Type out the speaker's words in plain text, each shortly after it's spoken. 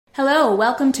Hello,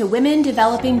 welcome to Women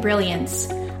Developing Brilliance.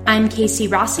 I'm Casey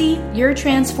Rossi, your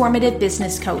transformative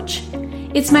business coach.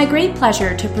 It's my great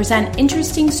pleasure to present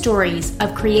interesting stories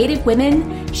of creative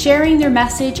women sharing their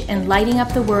message and lighting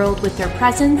up the world with their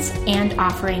presence and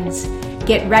offerings.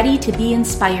 Get ready to be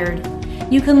inspired.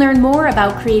 You can learn more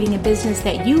about creating a business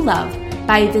that you love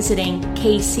by visiting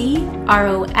kcrossi.com.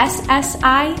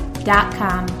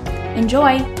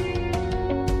 Enjoy.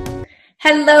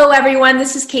 Hello, everyone.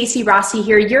 This is Casey Rossi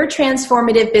here, your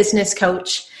transformative business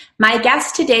coach. My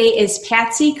guest today is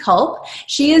Patsy Culp.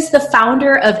 She is the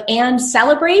founder of And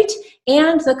Celebrate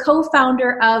and the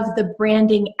co-founder of The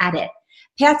Branding Edit.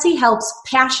 Patsy helps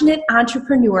passionate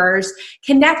entrepreneurs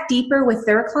connect deeper with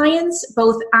their clients,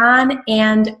 both on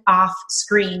and off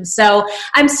screen. So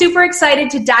I'm super excited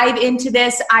to dive into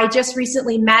this. I just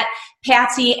recently met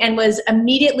Patsy and was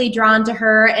immediately drawn to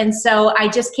her. And so I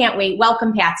just can't wait.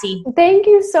 Welcome, Patsy. Thank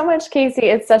you so much, Casey.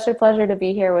 It's such a pleasure to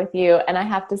be here with you. And I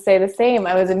have to say the same.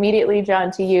 I was immediately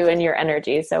drawn to you and your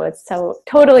energy. So it's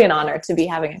totally an honor to be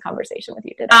having a conversation with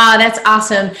you today. That's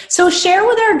awesome. So share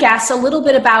with our guests a little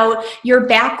bit about your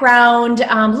background,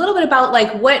 a little bit about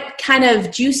like what kind of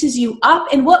juices you up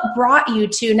and what brought you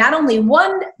to not only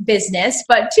one business,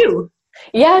 but two.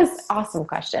 Yes, awesome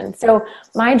question. So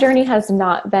my journey has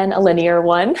not been a linear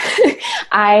one.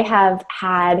 I have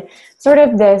had sort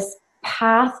of this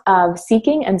path of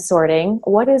seeking and sorting.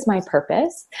 What is my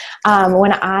purpose?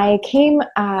 When I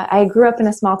grew up in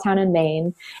a small town in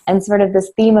Maine, and sort of this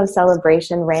theme of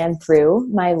celebration ran through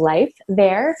my life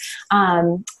there.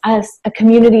 As a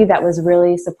community that was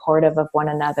really supportive of one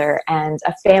another, and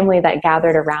a family that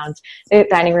gathered around the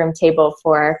dining room table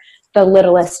for the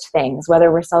littlest things,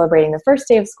 whether we're celebrating the first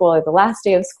day of school or the last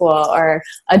day of school or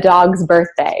a dog's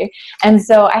birthday. And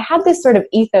so I had this sort of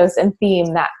ethos and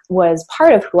theme that was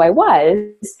part of who I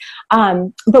was.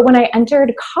 But when I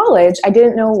entered college, I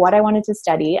didn't know what I wanted to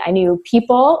study. I knew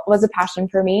people was a passion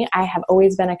for me. I have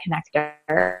always been a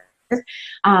connector.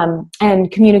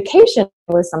 And communication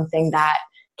was something that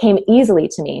came easily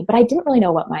to me, but I didn't really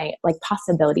know what my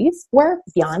possibilities were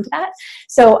beyond that.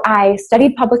 So I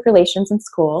studied public relations in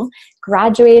school,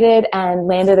 graduated and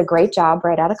landed a great job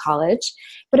right out of college,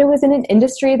 but it was in an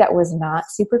industry that was not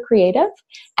super creative.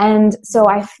 And so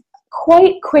I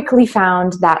quite quickly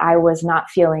found that I was not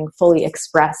feeling fully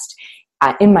expressed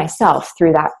in myself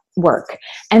through that work.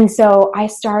 And so I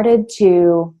started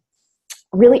to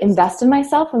really invest in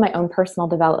myself and my own personal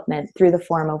development through the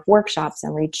form of workshops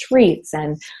and retreats.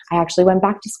 And I actually went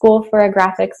back to school for a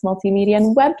graphics, multimedia,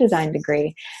 and web design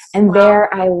degree. And wow.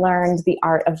 There I learned the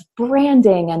art of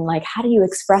branding and how do you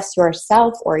express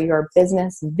yourself or your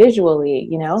business visually,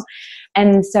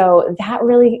 And so that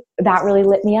really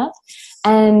lit me up.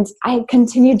 And I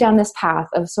continued down this path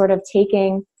of sort of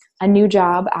taking a new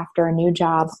job after a new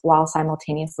job while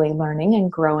simultaneously learning and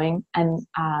growing, and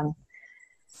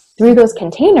through those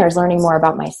containers, learning more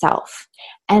about myself.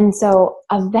 And so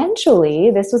eventually,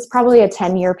 this was probably a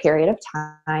 10-year period of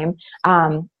time,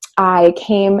 I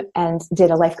came and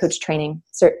did a life coach training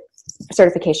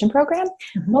certification program,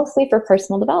 mostly for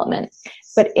personal development.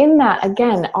 But in that,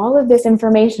 again, all of this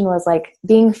information was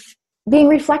being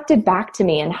reflected back to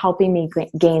me and helping me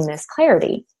gain this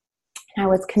clarity. I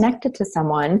was connected to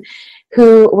someone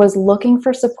who was looking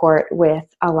for support with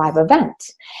a live event.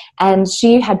 And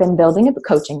she had been building a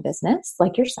coaching business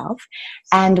like yourself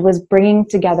and was bringing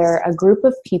together a group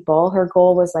of people. Her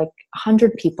goal was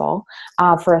 100 people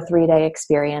for a 3-day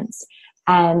experience.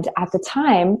 And at the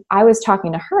time, I was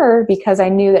talking to her because I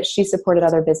knew that she supported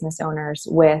other business owners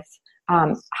with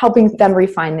helping them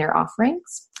refine their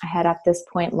offerings. I had at this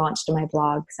point launched my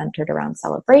blog centered around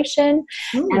celebration.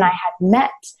 And I had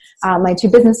met my two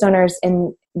business owners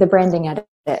in the Branding Edit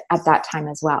at that time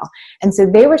as well. And so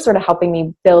they were sort of helping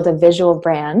me build a visual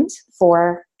brand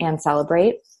for And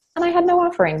Celebrate. And I had no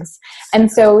offerings. And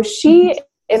so she,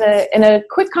 in a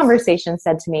quick conversation,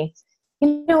 said to me,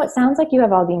 it sounds like you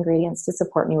have all the ingredients to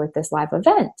support me with this live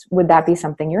event. Would that be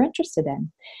something you're interested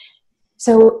in?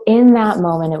 So in that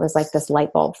moment, it was like this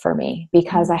light bulb for me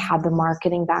because I had the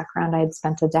marketing background I had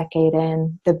spent a decade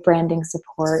in, the branding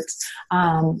support,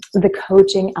 the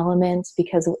coaching element,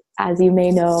 because as you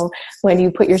may know, when you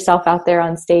put yourself out there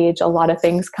on stage, a lot of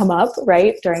things come up,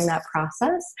 right, during that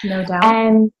process. No doubt.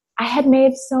 And I had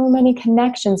made so many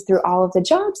connections through all of the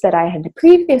jobs that I had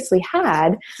previously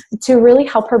had to really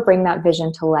help her bring that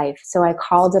vision to life. So I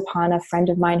called upon a friend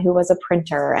of mine who was a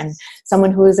printer and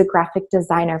someone who was a graphic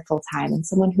designer full-time and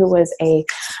someone who was a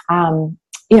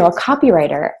a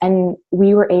copywriter, and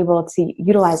we were able to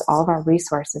utilize all of our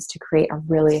resources to create a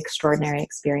really extraordinary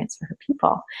experience for her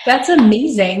people. That's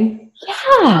amazing. Yeah.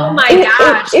 Oh my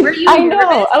gosh. Were you I nervous?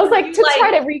 know. I was like,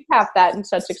 try to recap that in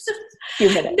such a few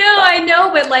minutes. No, I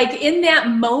know. But like in that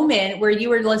moment where you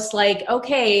were just like,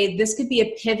 okay, this could be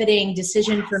a pivoting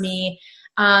decision for me.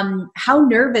 How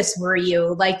nervous were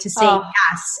you, like, to say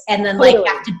yes, and then like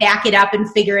have to back it up and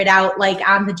figure it out like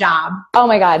on the job? Oh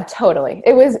my God, totally.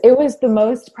 It was the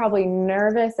most probably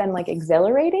nervous and like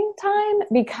exhilarating time,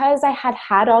 because I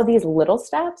had all these little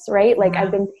steps, right? Like I've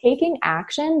been taking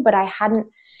action, but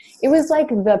it was like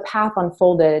the path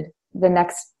unfolded, the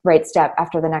next right step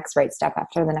after the next right step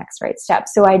after the next right step.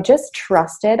 So I just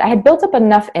trusted. I had built up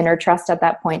enough inner trust at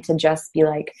that point to just be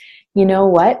like, you know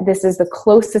what? This is the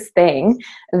closest thing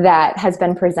that has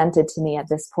been presented to me at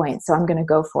this point. So I'm going to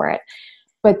go for it.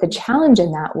 But the challenge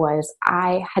in that was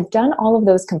I had done all of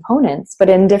those components, but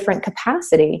in different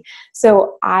capacity.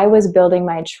 So I was building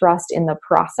my trust in the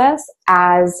process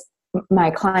as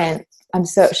my client.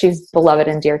 She's beloved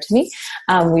and dear to me.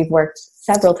 We've worked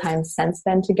several times since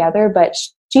then together, but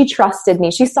she trusted me.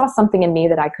 She saw something in me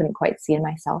that I couldn't quite see in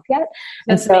myself yet.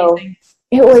 That's amazing.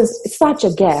 It was such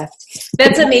a gift.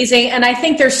 That's amazing. And I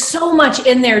think there's so much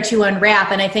in there to unwrap.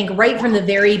 And I think right from the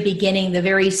very beginning, the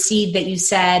very seed that you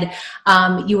said,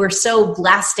 you were so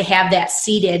blessed to have that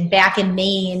seeded back in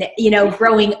Maine,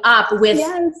 growing up with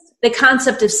the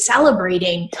concept of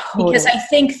celebrating. Totally. Because I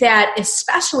think that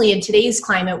especially in today's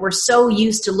climate, we're so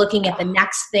used to looking at the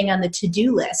next thing on the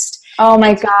to-do list. Oh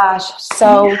my gosh.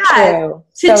 So true.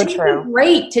 So true.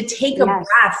 Great to take a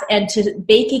breath and to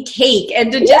bake a cake and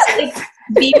to just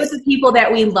be with the people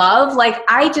that we love. Like,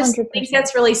 I just 100%. Think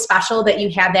that's really special that you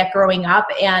had that growing up.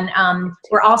 And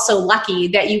we're also lucky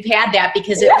that you've had that,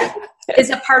 because it is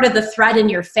a part of the thread in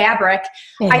your fabric.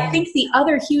 Yeah. I think the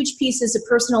other huge piece is a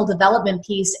personal development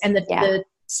piece and the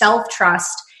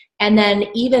self-trust. And then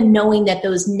even knowing that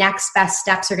those next best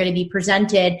steps are going to be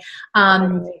presented.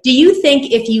 Do you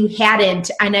think if you hadn't,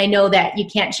 and I know that you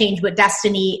can't change what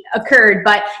destiny occurred,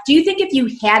 but do you think if you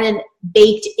hadn't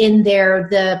baked in there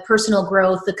the personal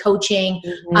growth, the coaching,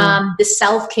 the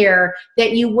self-care,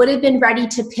 that you would have been ready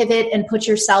to pivot and put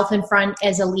yourself in front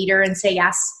as a leader and say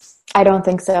yes? I don't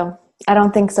think so. I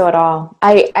don't think so at all.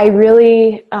 I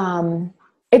really,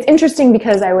 it's interesting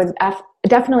because I would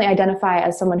definitely identify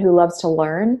as someone who loves to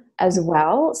learn as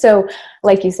well. So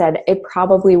like you said, it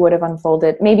probably would have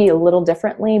unfolded maybe a little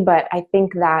differently, but I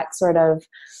think that sort of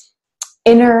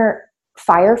inner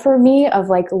fire for me of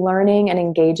like learning and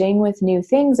engaging with new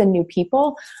things and new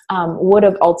people would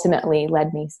have ultimately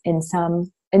led me in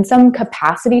some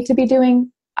capacity to be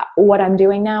doing what I'm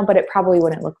doing now, but it probably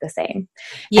wouldn't look the same.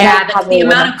 Yeah, the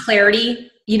amount of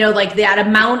clarity, like that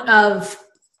amount of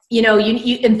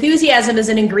enthusiasm is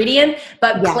an ingredient,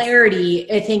 but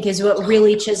clarity, I think, is what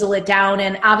really chisel it down.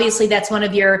 And obviously that's one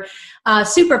of your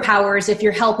superpowers if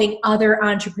you're helping other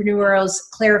entrepreneurs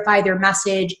clarify their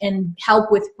message and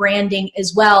help with branding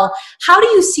as well. How do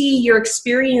you see your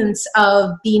experience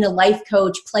of being a life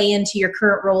coach play into your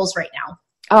current roles right now?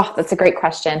 Oh, that's a great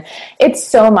question. It's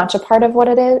so much a part of what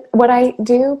I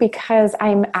do, because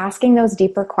I'm asking those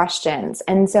deeper questions.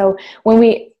 And so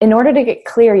in order to get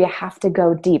clear, you have to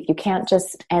go deep. You can't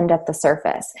just end at the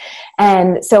surface.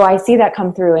 And so I see that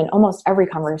come through in almost every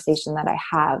conversation that I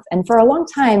have. And for a long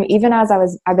time, even as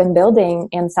I've been building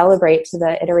and Celebrate to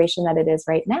the iteration that it is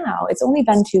right now, it's only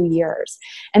been 2 years.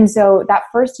 And so that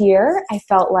first year, I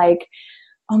felt like,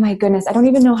 oh my goodness, I don't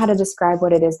even know how to describe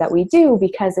what it is that we do,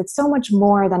 because it's so much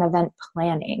more than event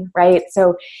planning, right?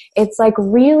 So it's like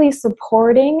really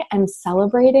supporting and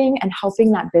celebrating and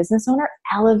helping that business owner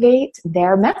elevate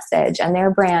their message and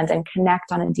their brand and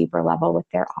connect on a deeper level with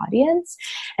their audience.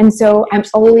 And so I'm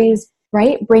always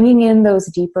bringing in those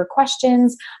deeper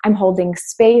questions. I'm holding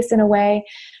space in a way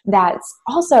that's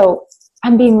also,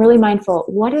 I'm being really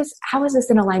mindful. How is this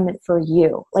in alignment for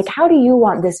you? Like, how do you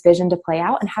want this vision to play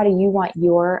out? And how do you want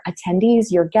your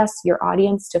attendees, your guests, your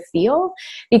audience to feel?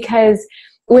 Because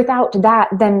without that,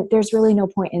 then there's really no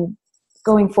point in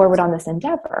going forward on this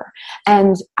endeavor.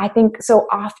 And I think so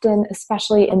often,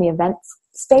 especially in the events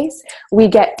space, we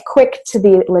get quick to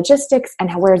the logistics and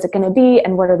where is it going to be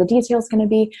and what are the details going to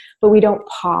be, but we don't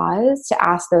pause to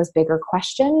ask those bigger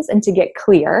questions and to get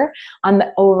clear on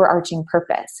the overarching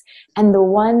purpose. And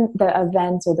the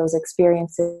events or those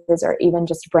experiences or even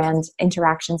just brand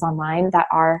interactions online that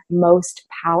are most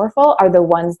powerful are the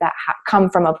ones that come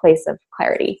from a place of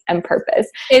clarity and purpose.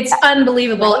 It's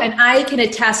unbelievable. And I can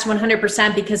attest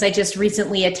 100% because I just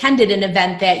recently attended an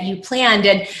event that you planned.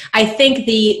 And I think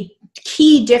the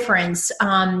key difference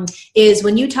is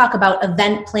when you talk about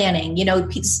event planning.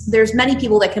 There's many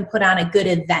people that can put on a good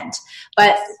event,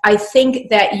 but I think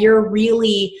that you're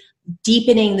really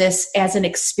deepening this as an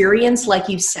experience, like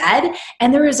you said,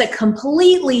 and there is a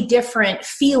completely different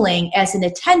feeling as an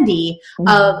attendee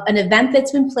of an event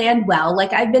that's been planned well.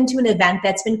 Like I've been to an event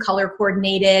that's been color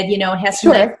coordinated, it has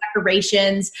some nice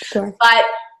decorations, but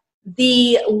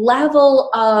the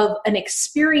level of an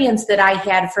experience that I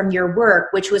had from your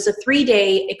work, which was a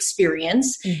 3-day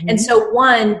experience. And so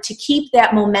to keep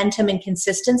that momentum and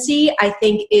consistency, I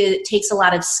think it takes a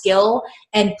lot of skill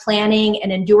and planning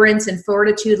and endurance and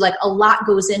fortitude. Like a lot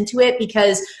goes into it,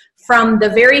 because from the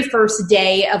very first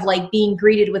day of like being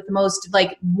greeted with the most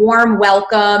like warm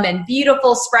welcome and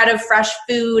beautiful spread of fresh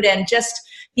food and just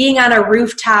being on a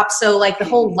rooftop. So like the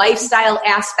whole lifestyle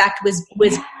aspect was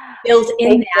built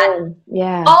in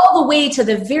that, all the way to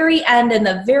the very end and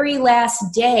the very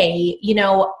last day,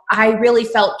 I really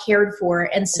felt cared for.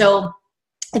 And so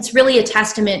it's really a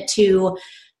testament to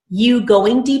you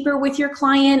going deeper with your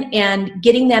client and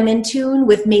getting them in tune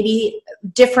with maybe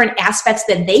different aspects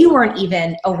that they weren't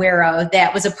even aware of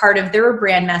that was a part of their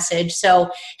brand message.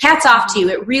 So hats off to you.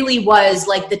 It really was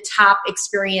like the top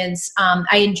experience.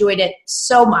 I enjoyed it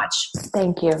so much.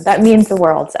 Thank you. That means the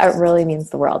world. It really means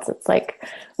the world. It's like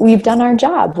we've done our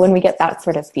job when we get that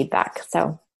sort of feedback.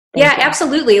 So yeah,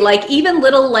 absolutely. Like even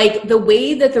little, like the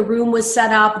way that the room was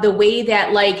set up, the way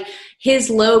that like his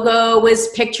logo was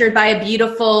pictured by a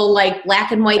beautiful, like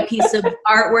black and white piece of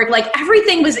artwork, like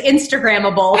everything was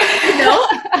Instagrammable,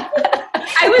 that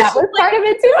was part of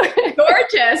it too.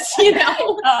 Gorgeous,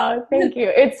 Oh, thank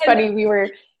you. It's funny.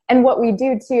 And what we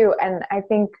do too, and I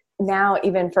think now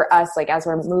even for us, like as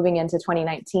we're moving into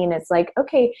 2019, it's like,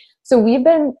 okay, so we've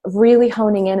been really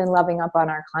honing in and loving up on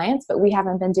our clients, but we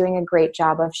haven't been doing a great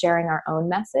job of sharing our own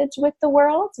message with the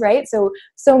world, right? So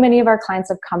many of our clients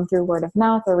have come through word of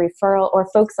mouth or referral, or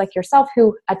folks like yourself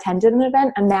who attended an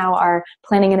event and now are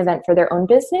planning an event for their own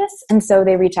business. And so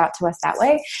they reach out to us that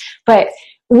way. But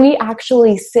we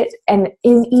actually sit and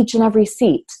in each and every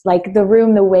seat, like the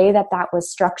room, the way that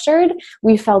was structured,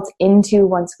 we felt into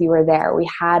once we were there. We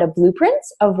had a blueprint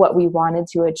of what we wanted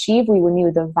to achieve. We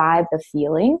knew the vibe, the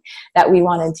feeling that we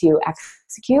wanted to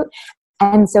execute.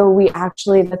 And so we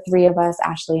actually, the three of us,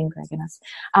 Ashley and Greg and us,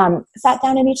 sat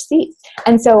down in each seat.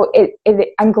 And so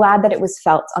I'm glad that it was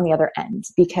felt on the other end,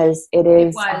 because it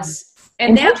was.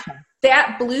 And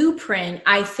that blueprint,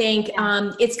 I think,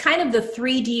 it's kind of the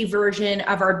 3D version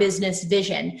of our business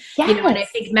vision. Yes. And I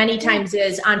think many times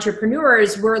as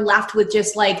entrepreneurs, we're left with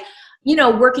just like,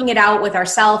 working it out with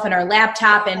ourselves and our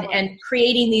laptop and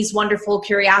creating these wonderful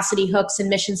curiosity hooks and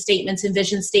mission statements and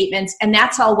vision statements. And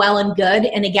that's all well and good.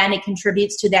 And again, it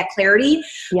contributes to that clarity.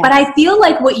 Yes. But I feel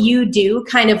like what you do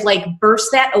kind of like bursts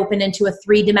that open into a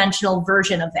 3-dimensional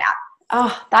version of that.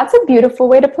 Oh, that's a beautiful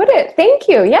way to put it. Thank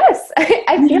you. Yes,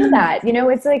 I feel that.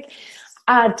 It's like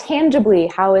tangibly,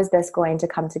 how is this going to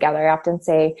come together? I often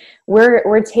say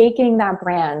we're taking that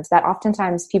brand that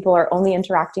oftentimes people are only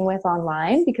interacting with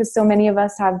online, because so many of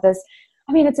us have this.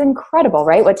 I mean, it's incredible,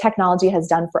 right? What technology has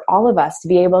done for all of us to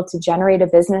be able to generate a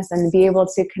business and be able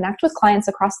to connect with clients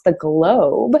across the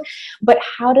globe. But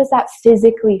how does that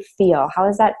physically feel? How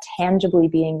is that tangibly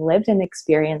being lived and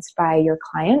experienced by your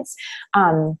clients?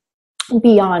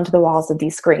 Beyond the walls of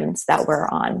these screens that we're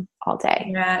on all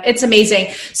day. Yeah, it's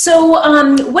amazing. So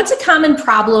what's a common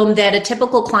problem that a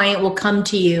typical client will come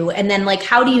to you, and then like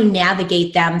how do you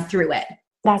navigate them through it?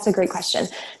 That's a great question.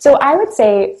 So I would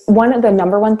say one of the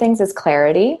number one things is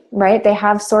clarity, right? They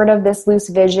have sort of this loose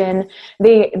vision.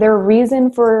 Their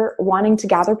reason for wanting to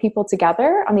gather people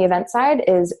together on the event side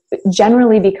is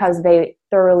generally because they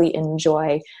thoroughly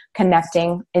enjoy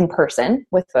connecting in person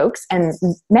with folks. And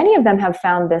many of them have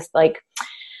found this like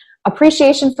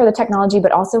appreciation for the technology,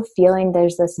 but also feeling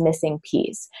there's this missing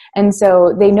piece. And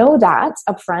so they know that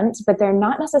upfront, but they're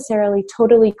not necessarily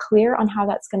totally clear on how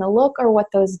that's going to look or what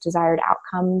those desired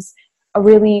outcomes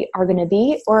really are going to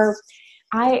be.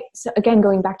 So again,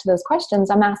 going back to those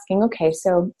questions, I'm asking, okay,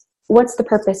 so what's the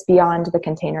purpose beyond the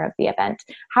container of the event?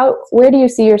 Where do you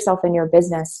see yourself in your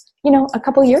business, a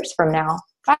couple years from now,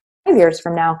 5 years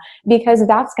from now? Because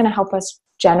that's going to help us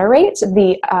generate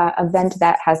the event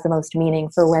that has the most meaning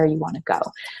for where you want to go.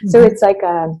 Mm-hmm. So it's like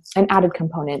an added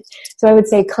component. So I would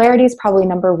say clarity is probably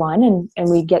number one, and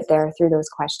we get there through those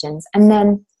questions. And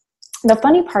then the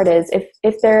funny part is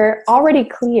if they're already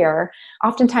clear,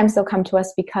 oftentimes they'll come to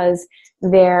us because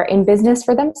they're in business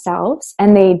for themselves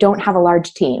and they don't have a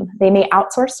large team. They may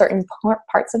outsource certain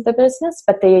parts of the business,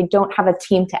 but they don't have a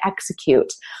team to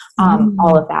execute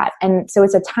all of that. And so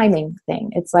it's a timing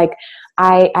thing. It's like,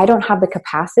 I don't have the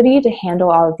capacity to handle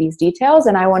all of these details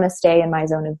and I want to stay in my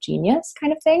zone of genius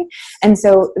kind of thing. And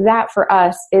so that for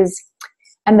us is,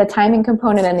 and the timing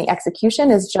component and the execution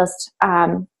is just,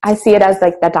 I see it as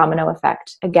like the domino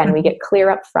effect. Again, we get clear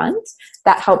up front.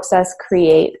 That helps us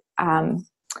create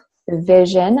the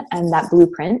vision and that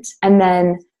blueprint. And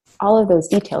then all of those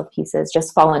detailed pieces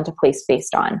just fall into place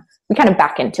based on, we kind of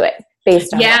back into it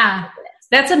based on. Yeah.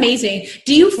 That's amazing.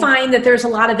 Do you find that there's a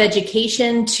lot of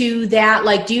education to that?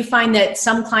 Like, do you find that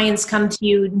some clients come to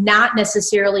you not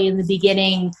necessarily in the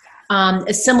beginning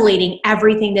assimilating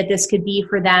everything that this could be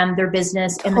for them, their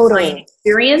business, and the client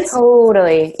experience?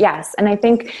 Totally. Yes. And I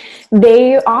think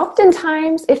they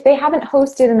oftentimes, if they haven't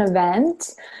hosted an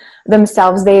event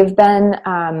themselves, they've been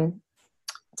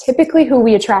typically who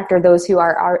we attract are those who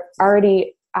are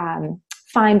already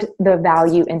find the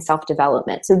value in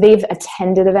self-development. So they've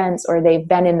attended events or they've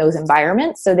been in those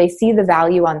environments. So they see the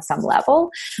value on some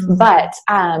level, but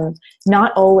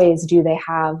not always do they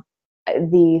have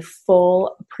the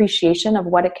full appreciation of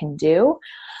what it can do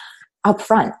up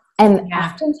front. And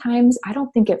oftentimes I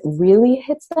don't think it really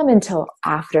hits them until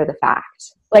after the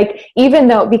fact. Like, even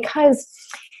though, because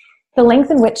the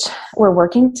length in which we're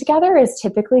working together is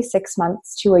typically 6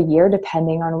 months to a year,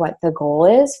 depending on what the goal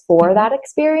is for that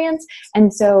experience.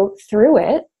 And so through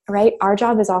it, right, our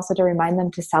job is also to remind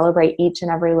them to celebrate each and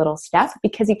every little step,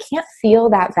 because you can't feel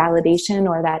that validation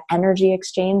or that energy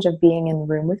exchange of being in the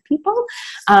room with people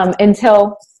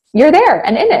until you're there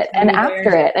and in it and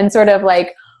after it. And sort of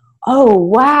like, oh,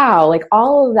 wow, like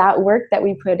all of that work that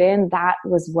we put in, that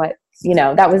was what,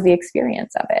 that was the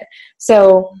experience of it.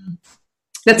 So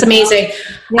that's amazing.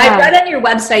 Yeah. I read on your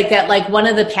website that like one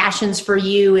of the passions for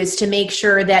you is to make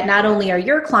sure that not only are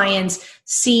your clients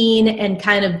seen and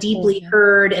kind of deeply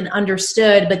heard and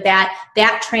understood, but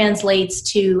that translates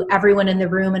to everyone in the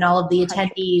room and all of the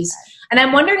attendees. And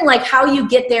I'm wondering like how you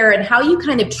get there and how you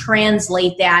kind of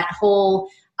translate that whole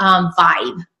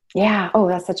vibe. Yeah. Oh,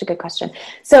 that's such a good question.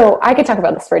 So I could talk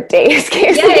about this for days.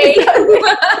 Yay.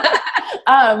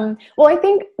 Well, I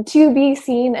think to be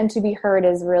seen and to be heard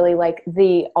is really like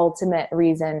the ultimate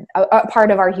reason, a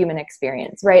part of our human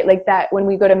experience, right? Like that when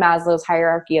we go to Maslow's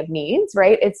hierarchy of needs,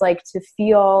 right? It's like to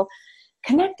feel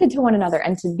connected to one another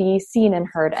and to be seen and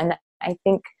heard. And I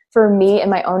think for me in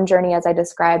my own journey, as I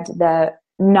described, the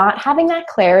not having that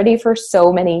clarity for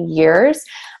so many years,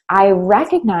 I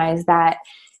recognize that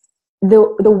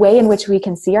the way in which we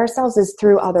can see ourselves is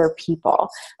through other people.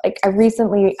 Like I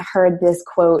recently heard this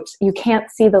quote, "You can't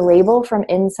see the label from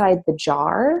inside the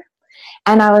jar."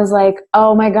 And I was like,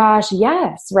 oh my gosh,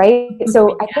 yes, right?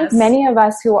 So I think many of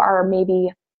us who are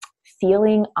maybe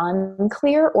feeling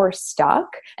unclear or stuck,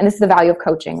 and this is the value of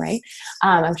coaching, right?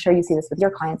 I'm sure you see this with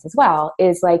your clients as well,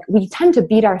 is like we tend to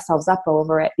beat ourselves up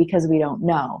over it because we don't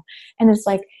know. And it's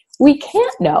like, we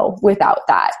can't know without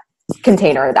that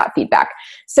container, that feedback.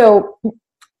 So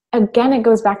again, it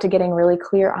goes back to getting really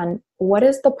clear on what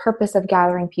is the purpose of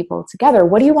gathering people together?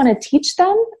 What do you want to teach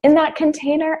them in that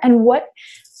container? And what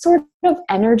sort of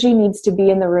energy needs to be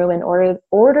in the room in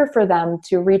order for them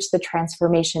to reach the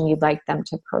transformation you'd like them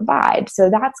to provide? So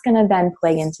that's going to then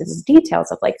play into the details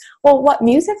of like, well, what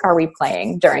music are we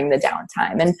playing during the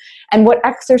downtime? And what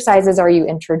exercises are you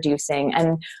introducing?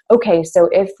 And okay, so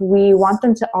if we want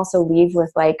them to also leave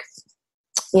with like,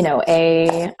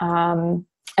 a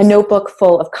notebook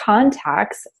full of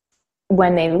contacts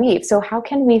when they leave. So how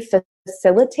can we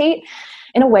facilitate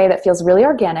in a way that feels really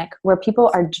organic, where people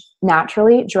are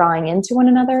naturally drawing into one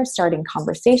another, starting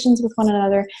conversations with one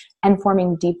another, and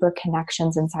forming deeper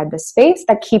connections inside the space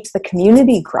that keeps the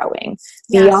community growing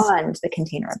beyond the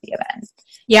container of the event?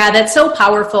 Yeah, that's so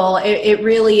powerful. It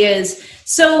really is.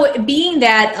 So being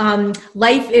that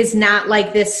life is not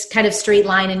like this kind of straight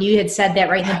line, and you had said that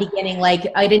right in the beginning, like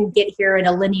I didn't get here in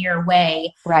a linear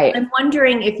way. Right. I'm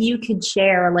wondering if you could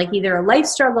share like either a life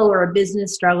struggle or a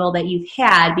business struggle that you've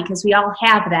had, because we all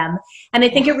have them. And I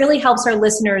think it really helps our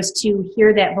listeners to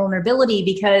hear that vulnerability,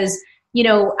 because,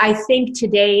 I think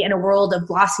today in a world of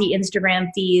glossy Instagram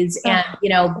feeds and,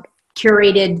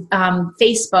 curated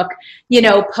Facebook,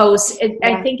 posts,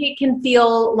 I think it can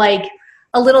feel like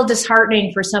a little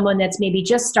disheartening for someone that's maybe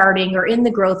just starting or in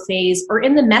the growth phase or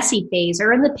in the messy phase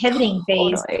or in the pivoting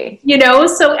phase,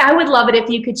 so I would love it if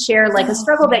you could share like a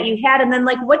struggle that you had, and then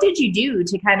like, what did you do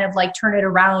to kind of like turn it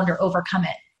around or overcome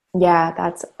it? Yeah,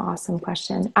 that's an awesome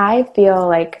question. I feel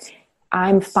like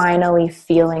I'm finally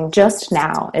feeling just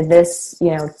now in this,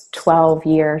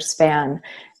 12-year span,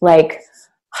 like,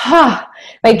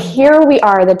 like here we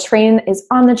are, the train is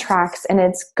on the tracks and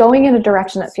it's going in a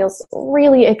direction that feels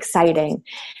really exciting.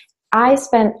 I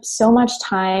spent so much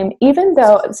time,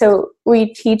 so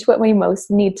we teach what we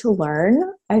most need to learn.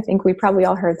 I think we probably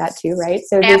all heard that too, right?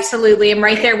 So absolutely. I'm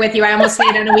right there with you. I almost say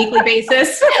it on a weekly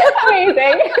basis.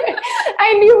 Amazing.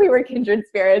 I knew we were kindred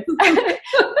spirits.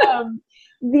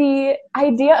 The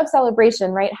idea of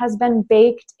celebration, right, has been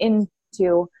baked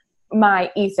into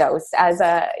my ethos as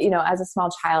a small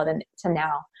child and to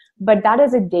now. But that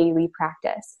is a daily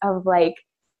practice of like,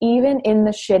 even in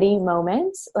the shitty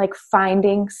moments, like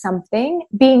finding something,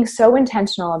 being so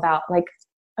intentional about like,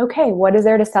 okay, what is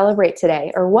there to celebrate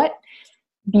today? Or what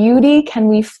beauty can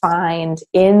we find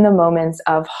in the moments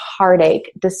of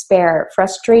heartache, despair,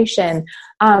 frustration,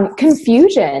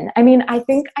 confusion? I mean, I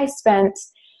think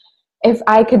if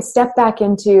I could step back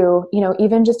into,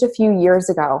 even just a few years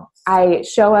ago, I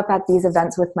show up at these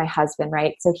events with my husband,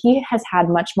 right? So he has had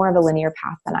much more of a linear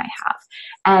path than I have.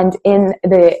 And in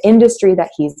the industry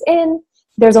that he's in,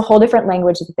 there's a whole different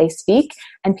language that they speak,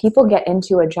 and people get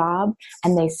into a job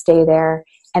and they stay there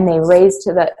and they raise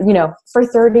to for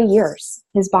 30 years.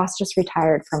 His boss just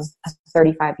retired from a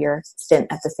 35-year stint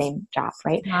at the same job,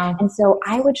 right? Wow. And so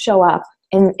I would show up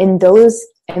in those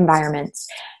environments,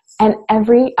 and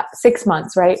every 6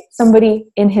 months, right, somebody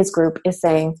in his group is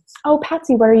saying, oh,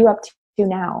 Patsy, what are you up to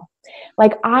now?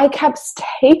 Like I kept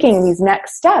taking these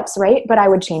next steps, right? But I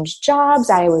would change jobs.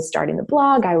 I was starting the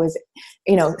blog. I was,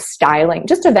 styling,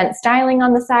 just event styling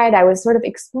on the side. I was sort of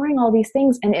exploring all these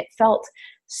things, and it felt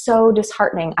so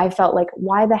disheartening. I felt like,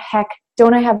 why the heck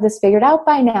don't I have this figured out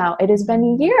by now? It has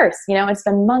been years, it's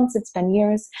been months, it's been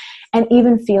years. And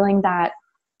even feeling that,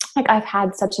 like I've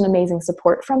had such an amazing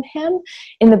support from him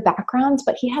in the background,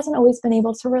 but he hasn't always been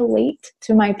able to relate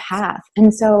to my path.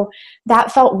 And so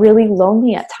that felt really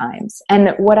lonely at times. And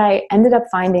what I ended up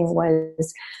finding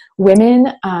was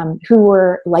women who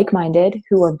were like-minded,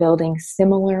 who were building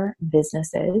similar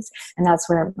businesses. And that's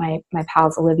where my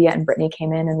pals Olivia and Brittany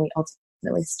came in, and we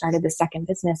ultimately started the second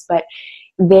business. But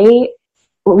they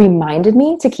reminded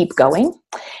me to keep going.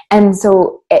 And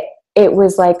so it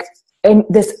was like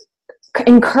this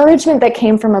encouragement that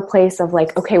came from a place of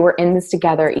like, okay, we're in this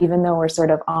together, even though we're sort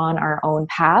of on our own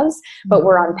paths, but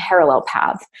we're on parallel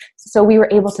paths. So we were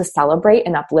able to celebrate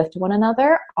and uplift one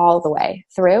another all the way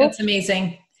through. That's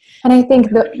amazing. And I think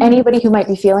that anybody who might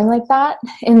be feeling like that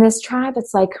in this tribe,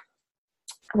 it's like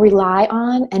rely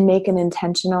on and make an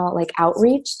intentional like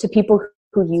outreach to people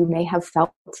who you may have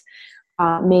felt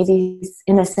maybe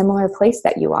in a similar place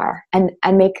that you are, and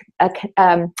make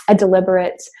a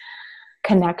deliberate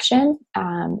connection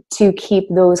to keep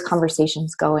those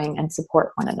conversations going and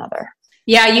support one another.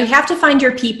 Yeah, you have to find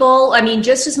your people. I mean,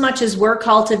 just as much as we're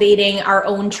cultivating our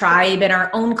own tribe and our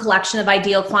own collection of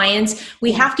ideal clients,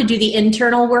 we have to do the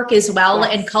internal work as well,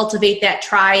 and cultivate that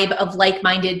tribe of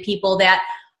like-minded people that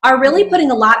are really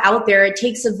putting a lot out there. It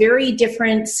takes a very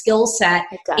different skill set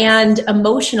and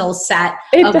emotional set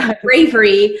of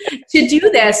bravery to do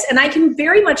this. And I can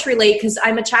very much relate because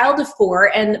I'm a child of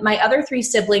 4, and my other 3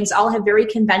 siblings all have very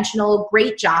conventional,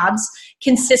 great jobs,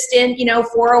 consistent,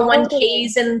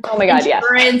 401ks and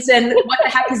insurance. And what the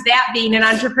heck is that, being an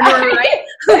entrepreneur, right?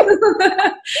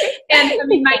 And I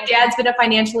mean, my dad's been a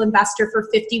financial investor for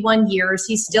 51 years.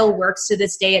 He still works to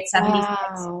this day at 76.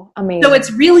 Wow. Amazing. So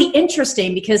it's really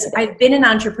interesting because I've been an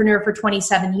entrepreneur for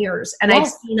 27 years, and I've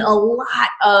seen a lot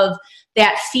of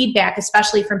that feedback,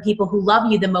 especially from people who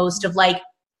love you the most, of like,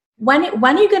 when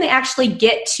are you going to actually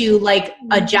get to like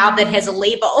a job that has a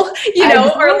label,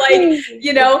 or like,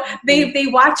 they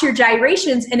watch your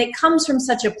gyrations, and it comes from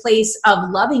such a place of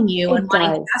loving you and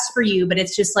wanting the best for you. But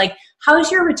it's just like,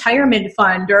 how's your retirement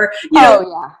fund? Or,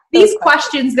 these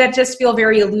questions that just feel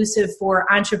very elusive for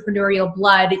entrepreneurial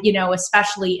blood,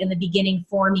 especially in the beginning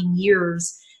forming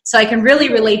years. So I can really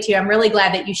relate to you. I'm really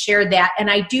glad that you shared that.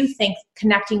 And I do think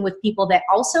connecting with people that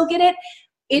also get it,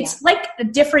 it's like a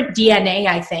different DNA,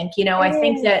 I think. I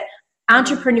think that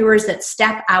entrepreneurs that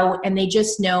step out and they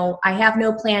just know, I have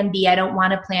no plan B, I don't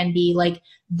want a plan B, like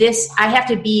this, I have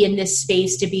to be in this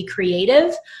space to be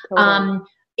creative.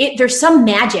 There's some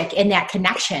magic in that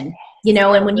connection,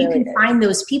 and when you can find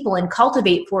those people and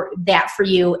cultivate for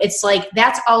you, it's like,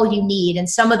 that's all you need. And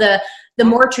some of the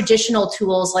more traditional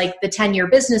tools like the 10-year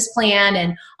business plan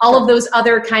and all of those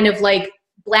other kind of like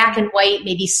black and white,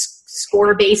 maybe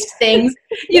score-based things,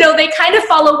 they kind of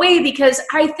fall away, because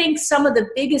I think some of the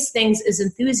biggest things is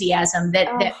enthusiasm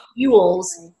that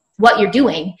fuels what you're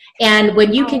doing. And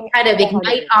when you can kind of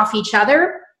ignite off each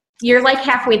other, you're like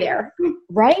halfway there.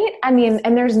 Right? I mean,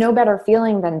 and there's no better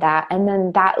feeling than that. And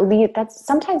then that's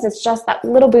sometimes it's just that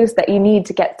little boost that you need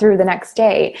to get through the next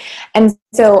day. And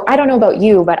so I don't know about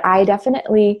you, but I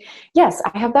definitely, yes,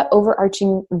 I have that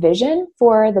overarching vision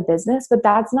for the business, but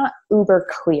that's not uber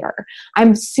clear.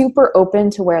 I'm super open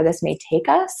to where this may take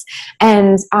us.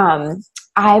 And,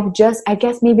 I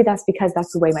guess maybe that's because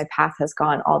that's the way my path has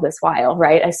gone all this while,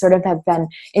 right? I sort of have been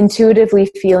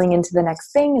intuitively feeling into the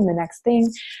next thing and the next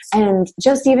thing. And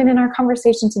just even in our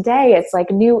conversation today, it's like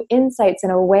new insights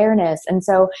and awareness. And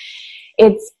so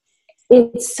it's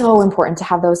so important to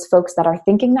have those folks that are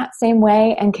thinking that same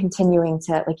way and continuing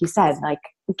to, like you said, like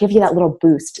give you that little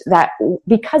boost, that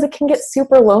because it can get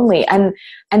super lonely. And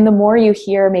the more you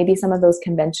hear maybe some of those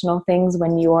conventional things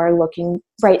when you are looking,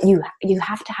 right, you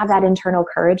have to have that internal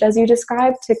courage, as you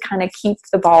described, to kind of keep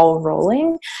the ball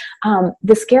rolling.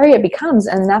 The scarier it becomes,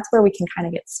 and that's where we can kind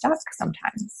of get stuck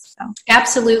sometimes. So.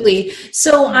 Absolutely.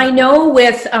 So I know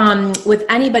with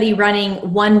anybody running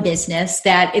one business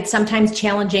that it's sometimes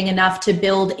challenging enough to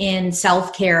build in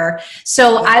self-care.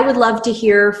 So I would love to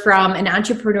hear from an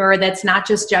entrepreneur that's not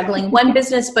just juggling one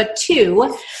business, but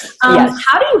two. Yes.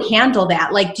 How do you handle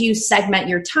that? Like, do you segment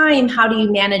your time? How do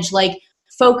you manage like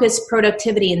focus,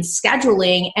 productivity, and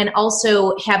scheduling, and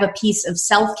also have a piece of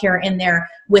self-care in there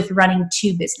with running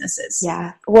two businesses?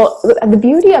 Yeah. Well, the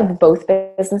beauty of both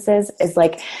businesses is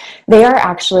like they are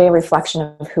actually a reflection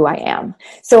of who I am.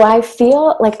 So I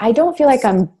don't feel like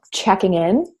I'm checking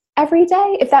in every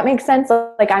day, if that makes sense.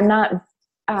 Like I'm not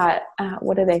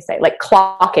what do they say? Like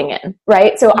clocking in,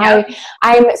 right? So yeah.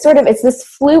 I'm sort of, it's this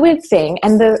fluid thing.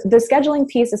 And the scheduling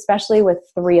piece, especially with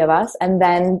three of us, and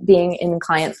then being in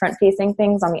client front facing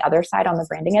things on the other side, on the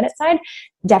branding edit side,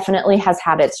 definitely has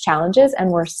had its challenges, and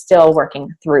we're still working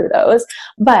through those.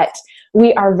 But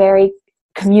we are very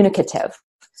communicative.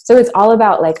 So it's all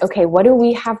about like, okay, what do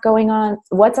we have going on?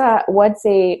 What's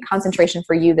a concentration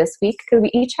for you this week? Because we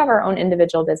each have our own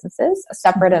individual businesses,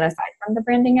 separate and aside from the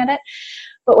branding edit.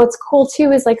 But what's cool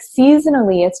too is like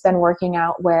seasonally, it's been working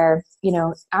out where, you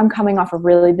know, I'm coming off a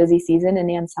really busy season in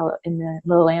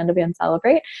the land of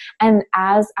Celebrate. And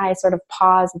as I sort of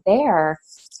pause there,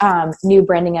 new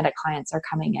branding edit clients are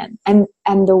coming in.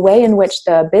 And the way in which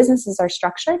the businesses are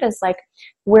structured is like,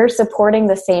 we're supporting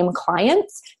the same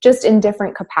clients, just in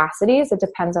different capacities. It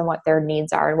depends on what their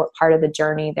needs are and what part of the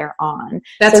journey they're on.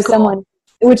 That's cool.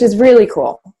 Which is really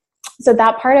cool. So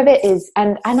that part of it is,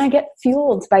 and I get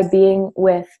fueled by being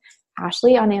with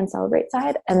Ashley on And Celebrate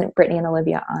side and Brittany and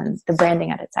Olivia on the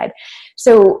branding edit side.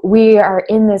 So we are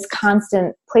in this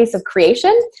constant place of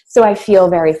creation. So I feel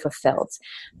very fulfilled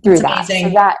through that. So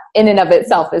that in and of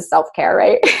itself is self-care,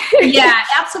 right? Yeah,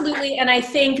 absolutely. And I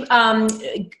think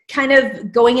kind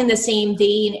of going in the same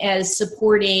vein as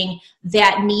supporting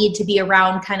that need to be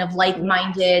around kind of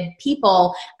like-minded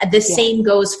people, the same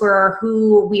goes for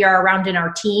who we are around in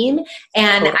our team.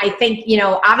 And I think, you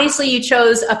know, obviously you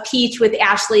chose a peach with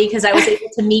Ashley because I was able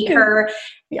to meet her.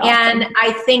 And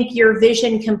I think your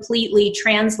vision completely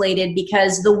translated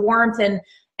because the warmth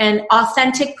and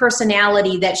authentic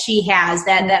personality that she has,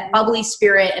 that bubbly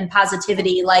spirit and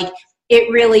positivity, like it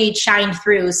really shined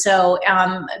through. So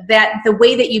that the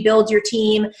way that you build your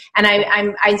team, and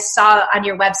I saw on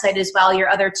your website as well, your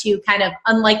other two kind of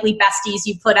unlikely besties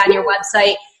you put on your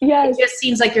website. Yes. It just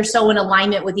seems like you're so in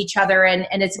alignment with each other. And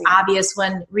it's obvious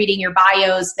when reading your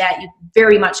bios that you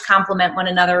very much complement one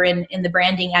another in the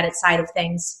branding edit side of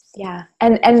things. Yeah.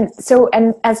 And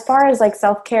as far as like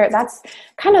self-care, that's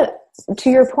kind of, to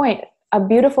your point, a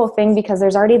beautiful thing because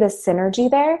there's already this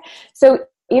synergy there. So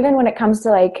even when it comes to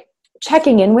like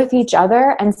checking in with each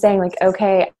other and saying like,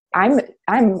 okay,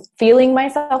 I'm feeling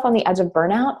myself on the edge of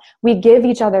burnout, we give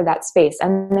each other that space.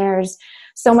 And there's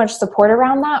so much support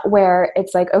around that where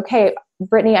it's like, okay,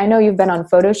 Brittany, I know you've been on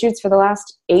photo shoots for the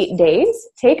last 8 days.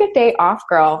 Take a day off,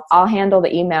 girl. I'll handle the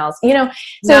emails, you know?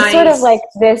 So It's sort of like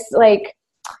this, like,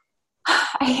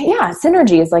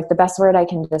 synergy is like the best word I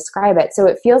can describe it. So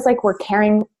it feels like we're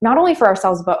caring not only for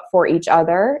ourselves, but for each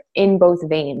other in both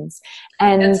veins.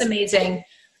 And that's amazing.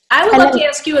 I would love to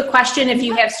ask you a question if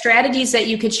you have strategies that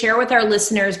you could share with our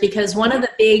listeners, because one of the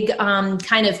big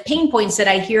kind of pain points that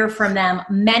I hear from them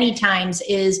many times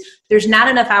is there's not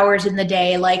enough hours in the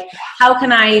day. Like, how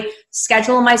can I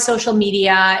schedule my social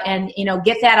media and, you know,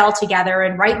 get that all together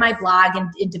and write my blog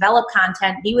and develop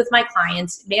content, be with my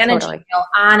clients, manage email,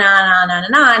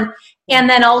 on. And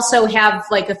then also have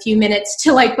like a few minutes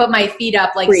to like put my feet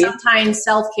up. Like sometimes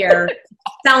self-care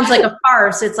sounds like a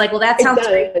farce. It's like, well, that sounds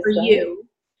great for you.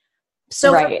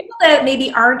 So for people that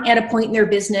maybe aren't at a point in their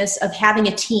business of having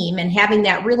a team and having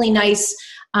that really nice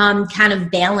kind of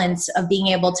balance of being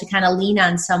able to kind of lean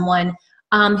on someone,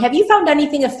 Have you found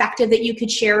anything effective that you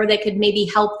could share that could maybe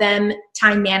help them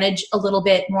time manage a little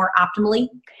bit more optimally?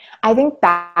 I think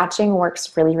batching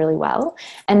works really, really well.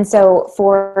 And so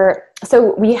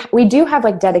we do have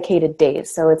like dedicated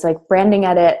days. So it's like branding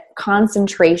edit,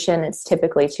 concentration. It's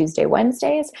typically Tuesday,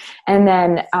 Wednesdays. And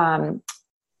then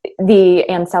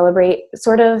and celebrate,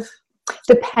 sort of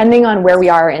depending on where we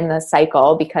are in the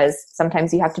cycle, because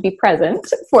sometimes you have to be present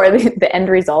for the end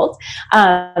result.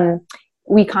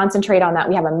 We concentrate on that.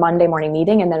 We have a Monday morning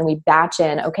meeting, and then we batch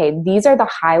in, okay, these are the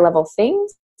high level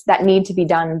things that need to be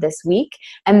done this week.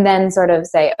 And then sort of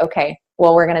say, okay,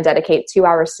 well, we're going to dedicate 2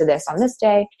 hours to this on this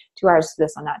day, 2 hours to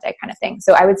this on that day, kind of thing.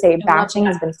 So I would say batching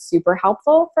has been super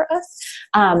helpful for us.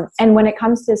 And when it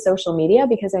comes to social media,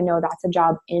 because I know that's a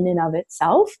job in and of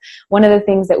itself, one of the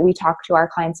things that we talk to our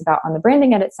clients about on the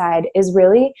branding edit side is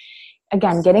really,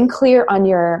 again, getting clear on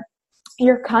your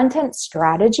content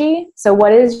strategy. So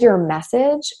what is your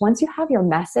message? Once you have your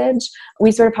message,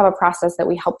 we sort of have a process that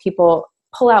we help people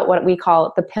pull out what we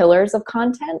call the pillars of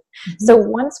content. Mm-hmm. So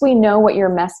once we know what your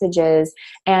message is,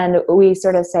 and we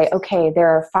sort of say, okay, there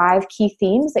are 5 key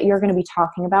themes that you're going to be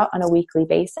talking about on a weekly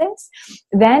basis,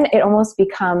 then it almost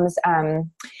becomes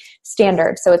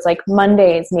standard. So it's like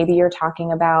Mondays, maybe you're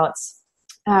talking about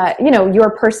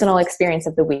your personal experience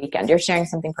of the weekend. You're sharing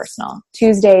something personal.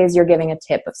 Tuesdays, you're giving a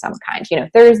tip of some kind.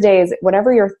 Thursdays,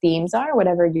 whatever your themes are,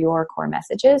 whatever your core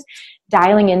message is,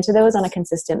 dialing into those on a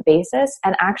consistent basis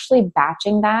and actually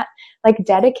batching that, like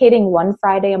dedicating one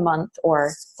Friday a month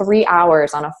or 3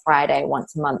 hours on a Friday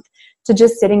once a month to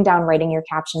just sitting down, writing your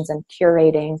captions and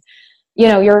curating,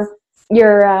 your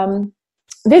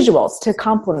visuals to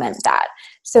complement that.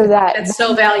 So that's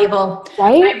so valuable,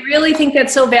 right? I really think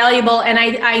that's so valuable. And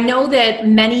I know that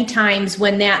many times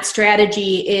when that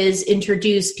strategy is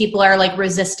introduced, people are like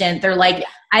resistant. They're like,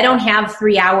 I don't have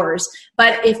 3 hours.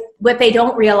 But what they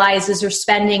don't realize is they're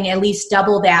spending at least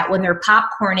double that when they're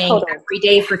popcorning every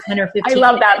day for 10 or 15 I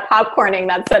love that, popcorning.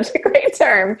 That's such a great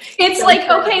term. It's so like,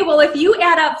 okay, well, if you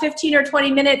add up 15 or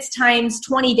 20 minutes times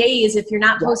 20 days, if you're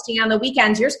not posting on the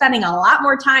weekends, you're spending a lot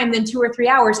more time than 2 or 3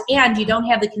 hours, and you don't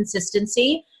have the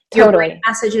consistency. Your brand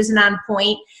message isn't on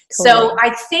point. So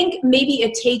I think maybe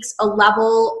it takes a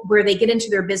level where they get into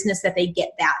their business that they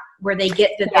get that, where they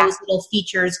get that those little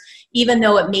features, even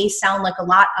though it may sound like a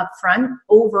lot upfront,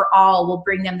 overall will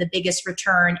bring them the biggest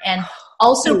return and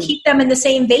also keep them in the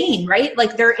same vein, right?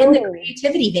 Like they're in the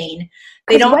creativity vein.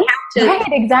 They don't have to. Right,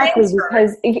 exactly.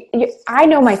 Because I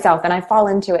know myself and I fall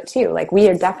into it too. Like we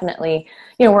are definitely,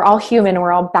 we're all human and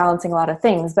we're all balancing a lot of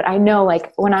things. But I know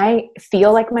like when I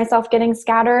feel like myself getting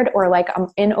scattered or like I'm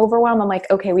in overwhelm, I'm like,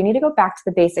 okay, we need to go back to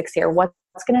the basics here. What's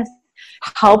going to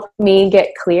help me get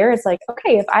clear? It's like,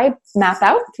 okay, if I map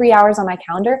out 3 hours on my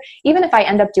calendar, even if I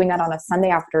end up doing that on a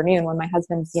Sunday afternoon when my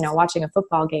husband's, watching a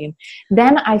football game,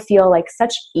 then I feel like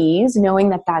such ease knowing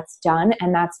that that's done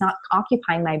and that's not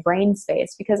occupying my brain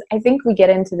space. Because I think we get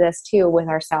into this too with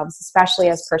ourselves, especially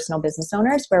as personal business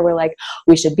owners, where we're like,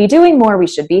 we should be doing more. We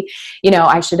should be,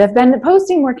 I should have been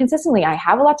posting more consistently. I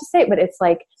have a lot to say, but it's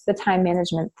like the time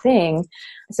management thing.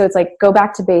 So it's like, go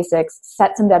back to basics,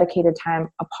 set some dedicated time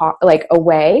apart, like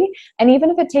away. And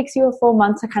even if it takes you a full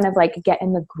month to kind of like get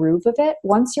in the groove of it,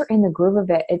 once you're in the groove of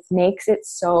it, it makes it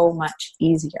so much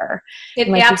easier. It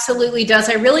absolutely does.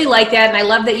 I really like that. And I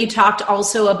love that you talked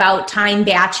also about time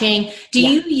batching. Do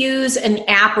you use an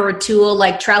app or a tool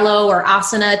like Trello or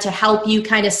Asana to help you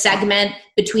kind of segment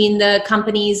between the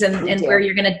companies and where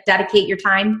you're going to dedicate your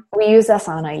time? We use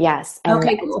Asana, yes. And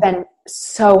okay, cool. It's been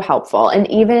so helpful. And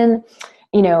even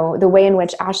the way in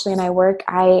which Ashley and I work,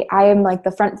 I am like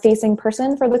the front facing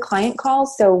person for the client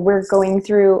calls. So we're going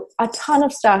through a ton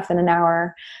of stuff in an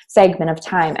hour segment of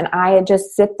time. And I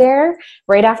just sit there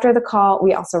right after the call.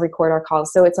 We also record our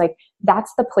calls. So it's like,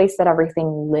 that's the place that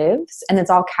everything lives and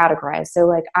it's all categorized. So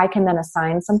like I can then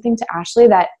assign something to Ashley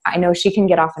that I know she can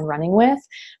get off and running with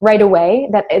right away.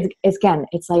 That is, again,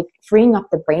 it's like freeing up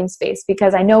the brain space,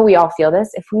 because I know we all feel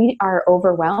this. If we are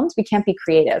overwhelmed, we can't be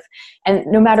creative. And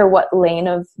no matter what lane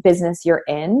of business you're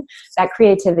in, that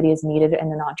creativity is needed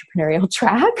in an entrepreneurial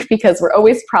track, because we're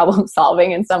always problem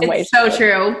solving in some way. It's so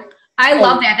true. I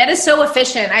love that. That is so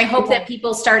efficient. I hope that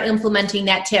people start implementing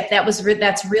that tip. That's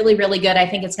really, really good. I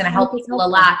think it's going to help people a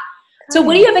lot. So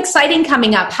what do you have exciting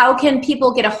coming up? How can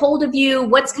people get a hold of you?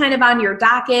 What's kind of on your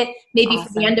docket, maybe for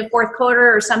the end of fourth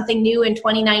quarter or something new in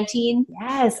 2019?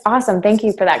 Yes, awesome. Thank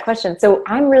you for that question. So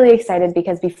I'm really excited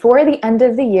because before the end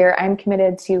of the year, I'm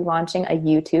committed to launching a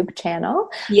YouTube channel.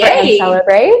 Yay!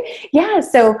 Celebrate. Yeah,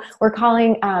 so we're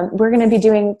going to be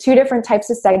doing 2 different types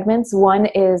of segments. One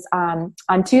is on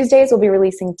Tuesdays, we'll be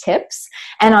releasing tips,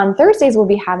 and on Thursdays, we'll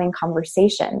be having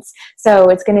conversations. So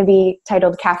it's going to be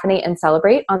titled Caffeinate and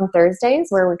Celebrate on Thursdays,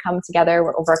 where we come together,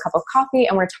 we're over a cup of coffee,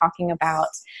 and we're talking about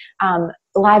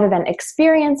live event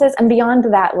experiences, and beyond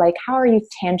that, like, how are you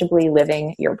tangibly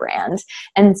living your brand?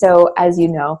 And so, as you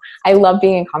know, I love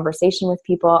being in conversation with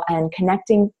people and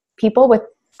connecting people with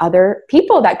other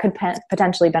people that could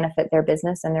potentially benefit their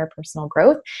business and their personal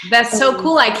growth. That's so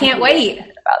cool. I can't wait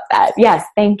about that. Yes.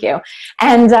 Thank you.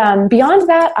 And beyond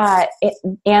that,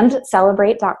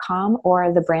 andcelebrate.com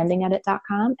or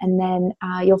thebrandingedit.com. And then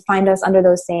you'll find us under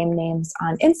those same names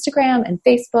on Instagram and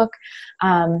Facebook.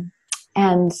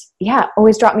 And yeah,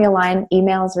 always drop me a line.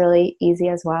 Email is really easy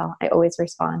as well. I always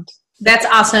respond. That's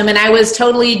awesome. And I was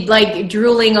totally like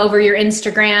drooling over your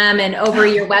Instagram and over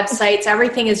your websites.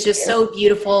 Everything is just so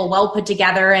beautiful, well put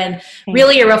together, and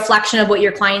really a reflection of what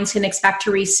your clients can expect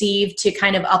to receive to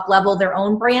kind of up level their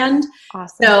own brand.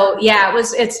 Awesome. So yeah,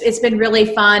 it's been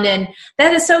really fun, and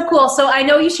that is so cool. So I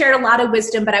know you shared a lot of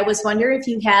wisdom, but I was wondering if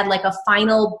you had like a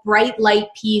final bright light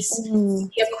piece, a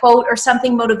quote or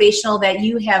something motivational that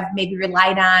you have maybe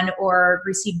relied on or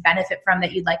received benefit from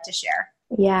that you'd like to share.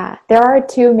 Yeah, there are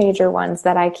 2 major ones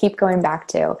that I keep going back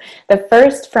to. The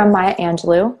first from Maya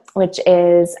Angelou, which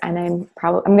is, and I'm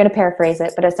going to paraphrase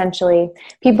it, but essentially,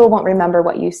 people won't remember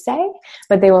what you say,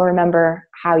 but they will remember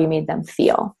how you made them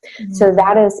feel. Mm-hmm. So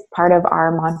that is part of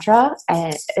our mantra,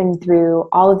 and through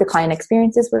all of the client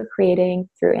experiences we're creating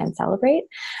through And Celebrate,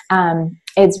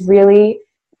 it's really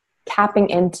tapping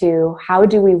into how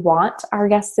do we want our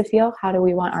guests to feel, how do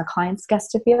we want our clients'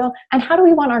 guests to feel, and how do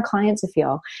we want our clients to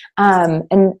feel.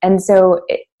 And so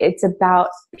it's about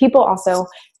people also,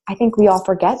 I think we all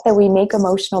forget that we make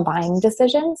emotional buying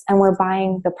decisions, and we're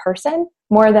buying the person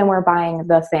more than we're buying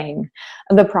the thing,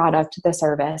 the product, the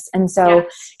service. And so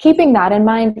keeping that in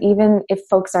mind, even if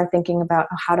folks are thinking about,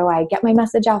 how do I get my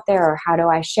message out there, or how do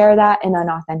I share that in an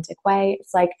authentic way?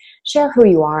 It's like, share who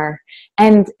you are.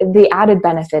 And the added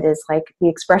benefit is like the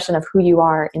expression of who you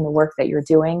are in the work that you're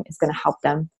doing is going to help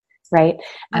them, right?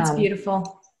 That's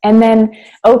beautiful. And then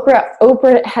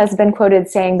Oprah has been quoted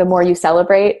saying, the more you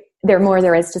celebrate, the more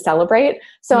there is to celebrate.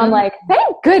 So I'm like,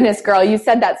 thank goodness, girl, you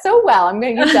said that so well. I'm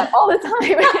going to use that all the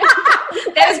time.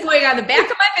 That is going on the back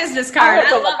of my business card.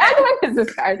 I love back of my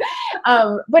business card.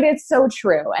 But it's so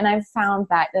true. And I've found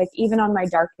that, like, even on my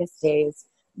darkest days,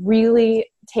 really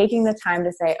taking the time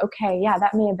to say, okay, yeah,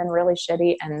 that may have been really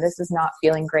shitty, and this is not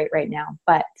feeling great right now,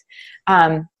 but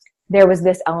there was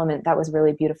this element that was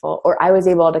really beautiful, or I was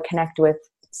able to connect with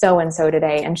so-and-so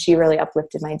today, and she really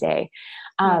uplifted my day.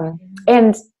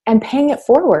 And paying it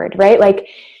forward, right? Like,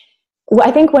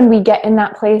 I think when we get in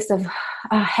that place of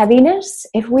heaviness,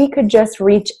 if we could just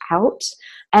reach out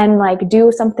and like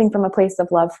do something from a place of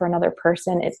love for another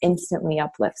person, it instantly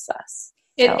uplifts us.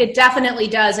 It definitely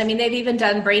does. I mean, they've even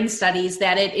done brain studies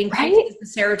that it increases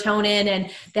the serotonin,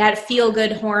 and that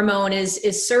feel-good hormone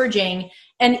is surging.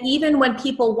 And even when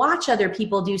people watch other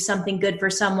people do something good for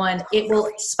someone, it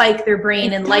will spike their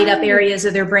brain and light up areas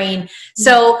of their brain.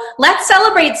 So let's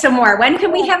celebrate some more. When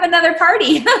can we have another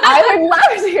party? I would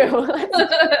love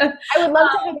to. I would love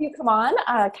to have you come on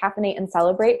Caffeinate and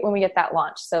Celebrate when we get that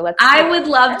launch. So I would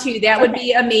love to. That would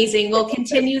be amazing. We'll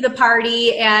continue the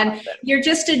party, and you're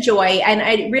just a joy. And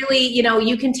I really,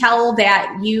 you can tell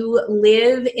that you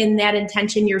live in that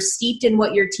intention. You're steeped in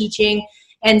what you're teaching.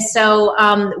 And so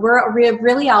we're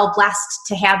really all blessed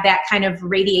to have that kind of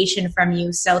radiation from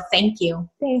you. So thank you.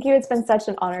 Thank you. It's been such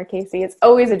an honor, Casey. It's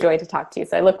always a joy to talk to you.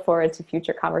 So I look forward to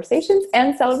future conversations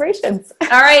and celebrations.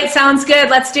 All right. Sounds good.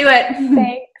 Let's do it.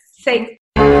 Thanks.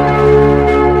 Thanks.